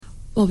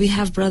Well, we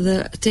have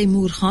Brother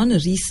Taimur Khan, a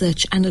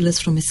research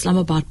analyst from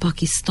Islamabad,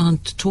 Pakistan,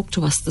 to talk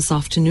to us this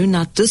afternoon.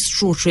 Now,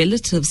 distraught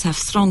relatives have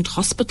thronged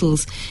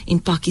hospitals in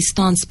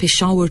Pakistan's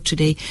Peshawar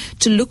today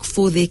to look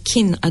for their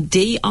kin a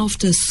day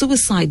after a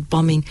suicide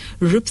bombing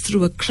ripped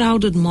through a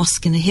crowded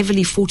mosque in a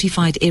heavily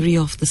fortified area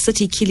of the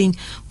city, killing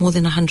more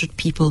than 100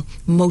 people,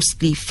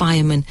 mostly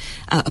firemen,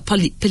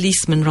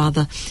 policemen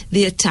rather.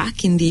 The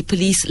attack in the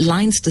police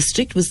lines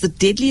district was the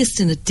deadliest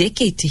in a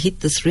decade to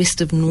hit this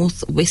restive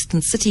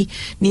northwestern city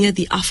near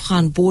the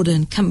Afghan border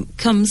and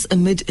comes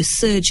amid a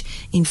surge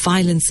in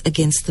violence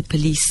against the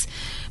police.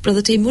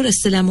 Brother Taimur,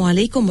 assalamu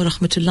alaikum wa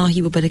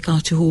rahmatullahi wa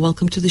barakatuhu.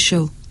 Welcome to the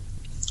show.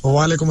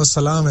 Wa alaikum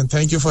assalam, and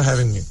thank you for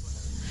having me.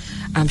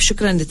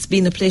 Shukran, it's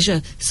been a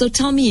pleasure. So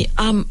tell me,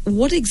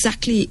 what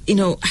exactly,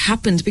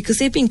 happened? Because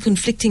there have been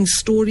conflicting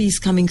stories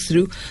coming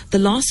through. The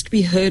last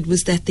we heard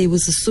was that there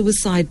was a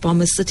suicide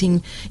bomber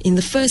sitting in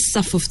the first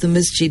saf of the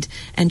masjid,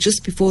 and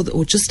just before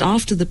or just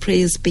after the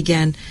prayers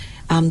began,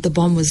 the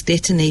bomb was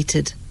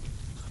detonated.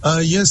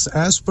 Yes,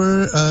 as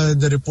per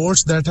the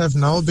reports that have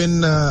now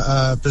been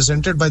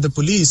presented by the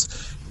police,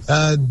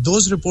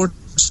 those reports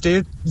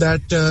state that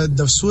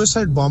the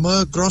suicide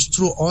bomber crossed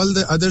through all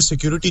the other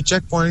security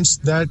checkpoints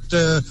that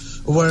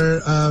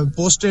were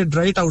posted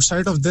right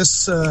outside of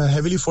this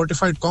heavily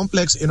fortified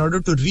complex in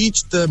order to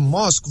reach the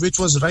mosque, which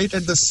was right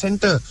at the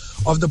center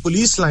of the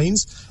police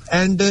lines,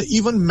 and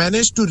even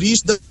managed to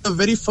reach the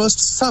very first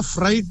saf,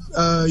 right,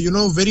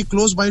 very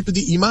close by to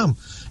the imam.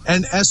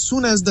 And as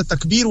soon as the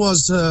takbir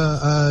was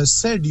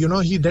said,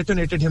 he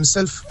detonated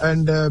himself.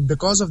 And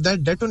because of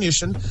that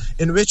detonation,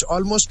 in which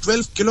almost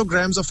 12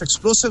 kilograms of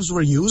explosives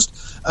were used,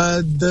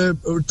 the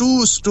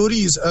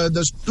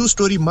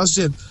two-story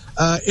masjid,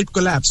 it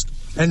collapsed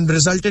and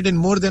resulted in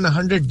more than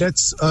 100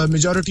 deaths,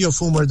 majority of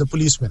whom are the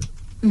policemen.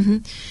 Mm-hmm.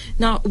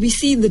 Now, we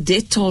see the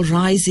death toll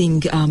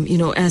rising,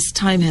 as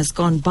time has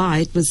gone by.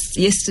 It was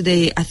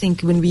yesterday, I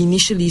think, when we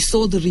initially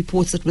saw the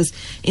reports, it was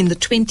in the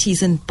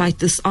 20s, and by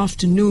this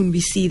afternoon,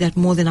 we see that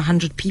more than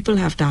 100 people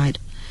have died.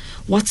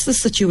 What's the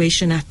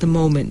situation at the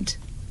moment?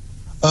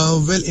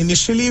 Well,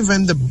 initially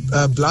when the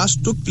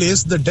blast took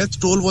place, the death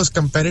toll was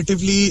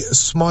comparatively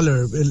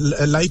smaller,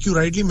 like you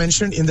rightly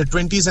mentioned, in the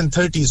 20s and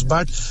 30s.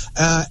 But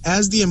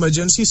as the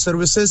emergency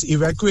services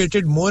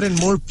evacuated more and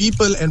more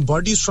people and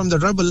bodies from the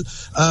rubble,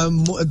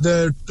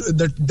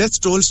 the death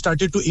toll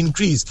started to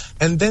increase.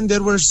 And then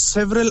there were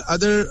several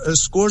other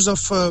scores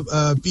of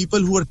people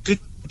who were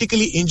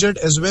critically injured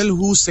as well,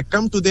 who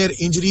succumbed to their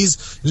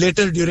injuries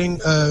later during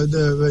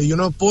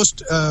the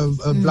post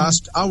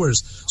blast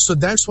hours. So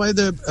that's why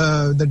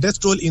the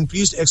death toll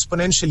increased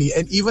exponentially.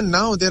 And even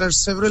now there are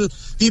several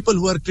people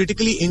who are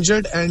critically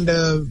injured, and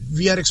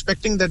we are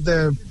expecting that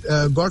the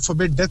God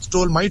forbid death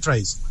toll might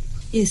rise.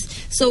 Yes.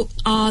 So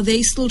are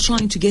they still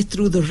trying to get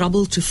through the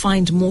rubble to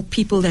find more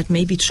people that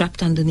may be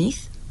trapped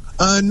underneath?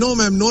 No,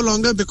 ma'am, no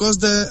longer, because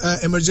the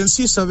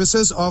emergency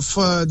services of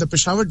the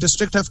Peshawar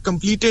district have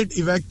completed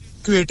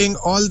evacuating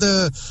all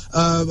the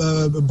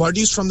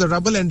bodies from the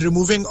rubble and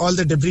removing all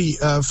the debris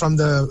from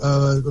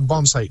the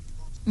bomb site.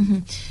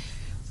 Mm-hmm.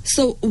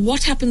 So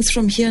what happens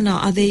from here now?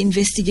 Are there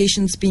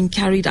investigations being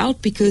carried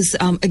out? Because,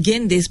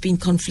 again, there's been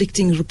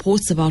conflicting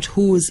reports about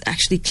who has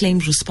actually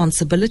claimed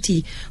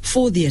responsibility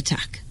for the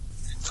attack.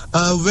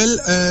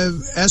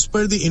 As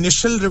per the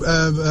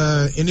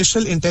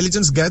initial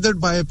intelligence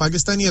gathered by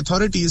Pakistani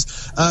authorities,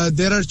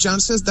 there are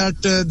chances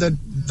that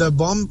the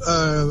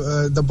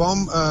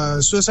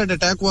bomb suicide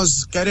attack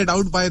was carried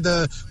out by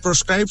the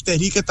proscribed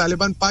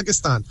Tehreek-e-Taliban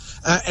Pakistan,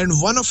 and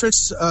one of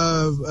its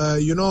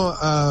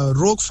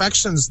rogue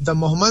factions, the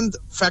Muhammad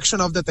faction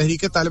of the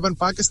Tehreek-e-Taliban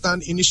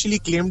Pakistan, initially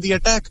claimed the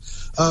attack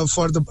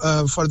for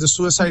the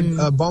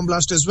suicide bomb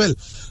blast as well.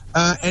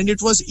 And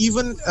it was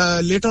even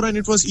later on,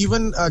 it was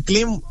even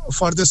claim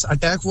for this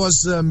attack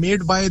was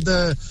made by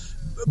the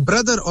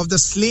brother of the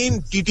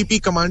slain TTP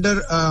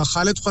commander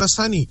Khalid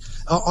Khorasani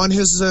on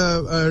his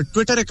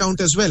Twitter account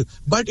as well.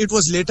 But it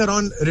was later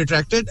on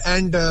retracted,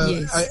 and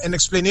an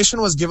explanation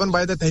was given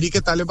by the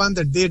Tehreek-e-Taliban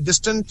that they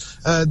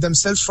distanced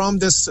themselves from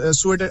this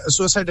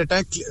suicide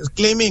attack,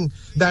 claiming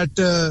that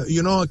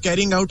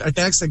carrying out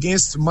attacks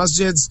against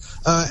masjids,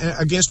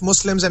 against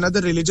Muslims and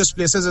other religious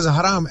places is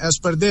haram as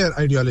per their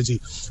ideology.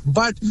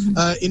 But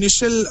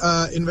initial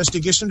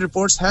investigation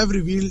reports have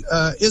revealed,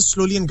 is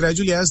slowly and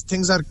gradually, as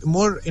things are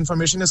more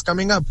information is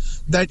coming up,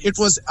 that it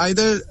was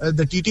either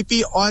the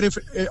TTP or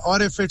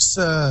if it's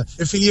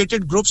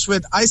affiliated groups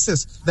with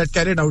ISIS that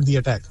carried out the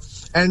attack.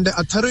 And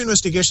a thorough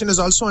investigation is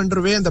also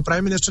underway, and the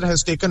Prime Minister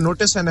has taken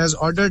notice and has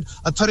ordered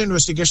a thorough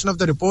investigation of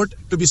the report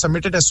to be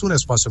submitted as soon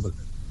as possible.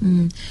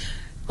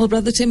 Well,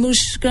 Brother Taimur,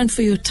 shukran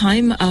for your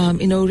time.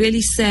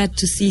 Really sad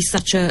to see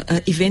such a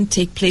event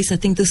take place. I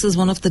think this is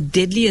one of the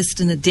deadliest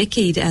in a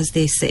decade, as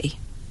they say.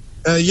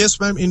 Yes,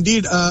 ma'am.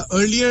 Indeed.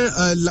 Later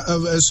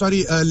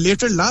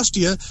last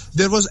year,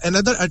 there was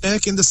another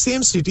attack in the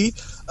same city,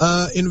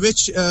 in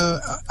which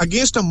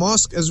against a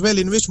mosque as well,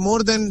 in which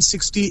more than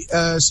 60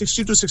 to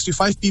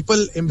 65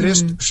 people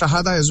embraced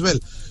Shahada as well.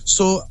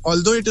 So,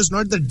 although it is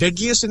not the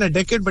deadliest in a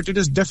decade, but it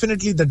is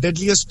definitely the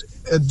deadliest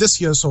this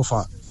year so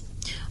far.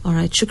 All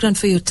right. Shukran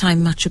for your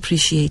time. Much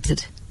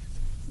appreciated.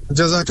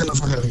 Jazakallah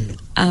for having me.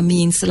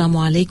 Ameen.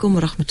 Assalamu alaikum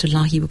wa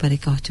rahmatullahi wa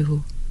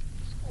barakatuhu.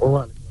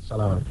 Wa alaikum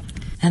assalam.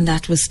 And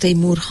that was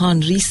Taimur Khan,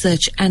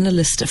 research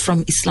analyst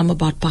from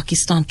Islamabad,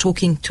 Pakistan,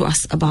 talking to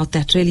us about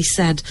that really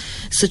sad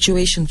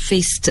situation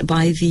faced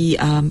by the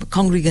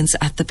congregants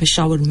at the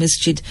Peshawar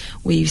Masjid,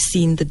 where you've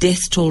seen the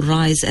death toll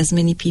rise as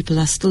many people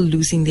are still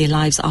losing their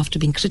lives after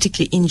being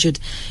critically injured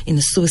in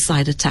a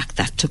suicide attack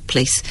that took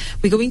place.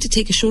 We're going to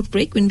take a short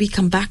break. When we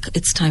come back,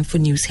 it's time for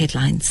news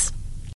headlines.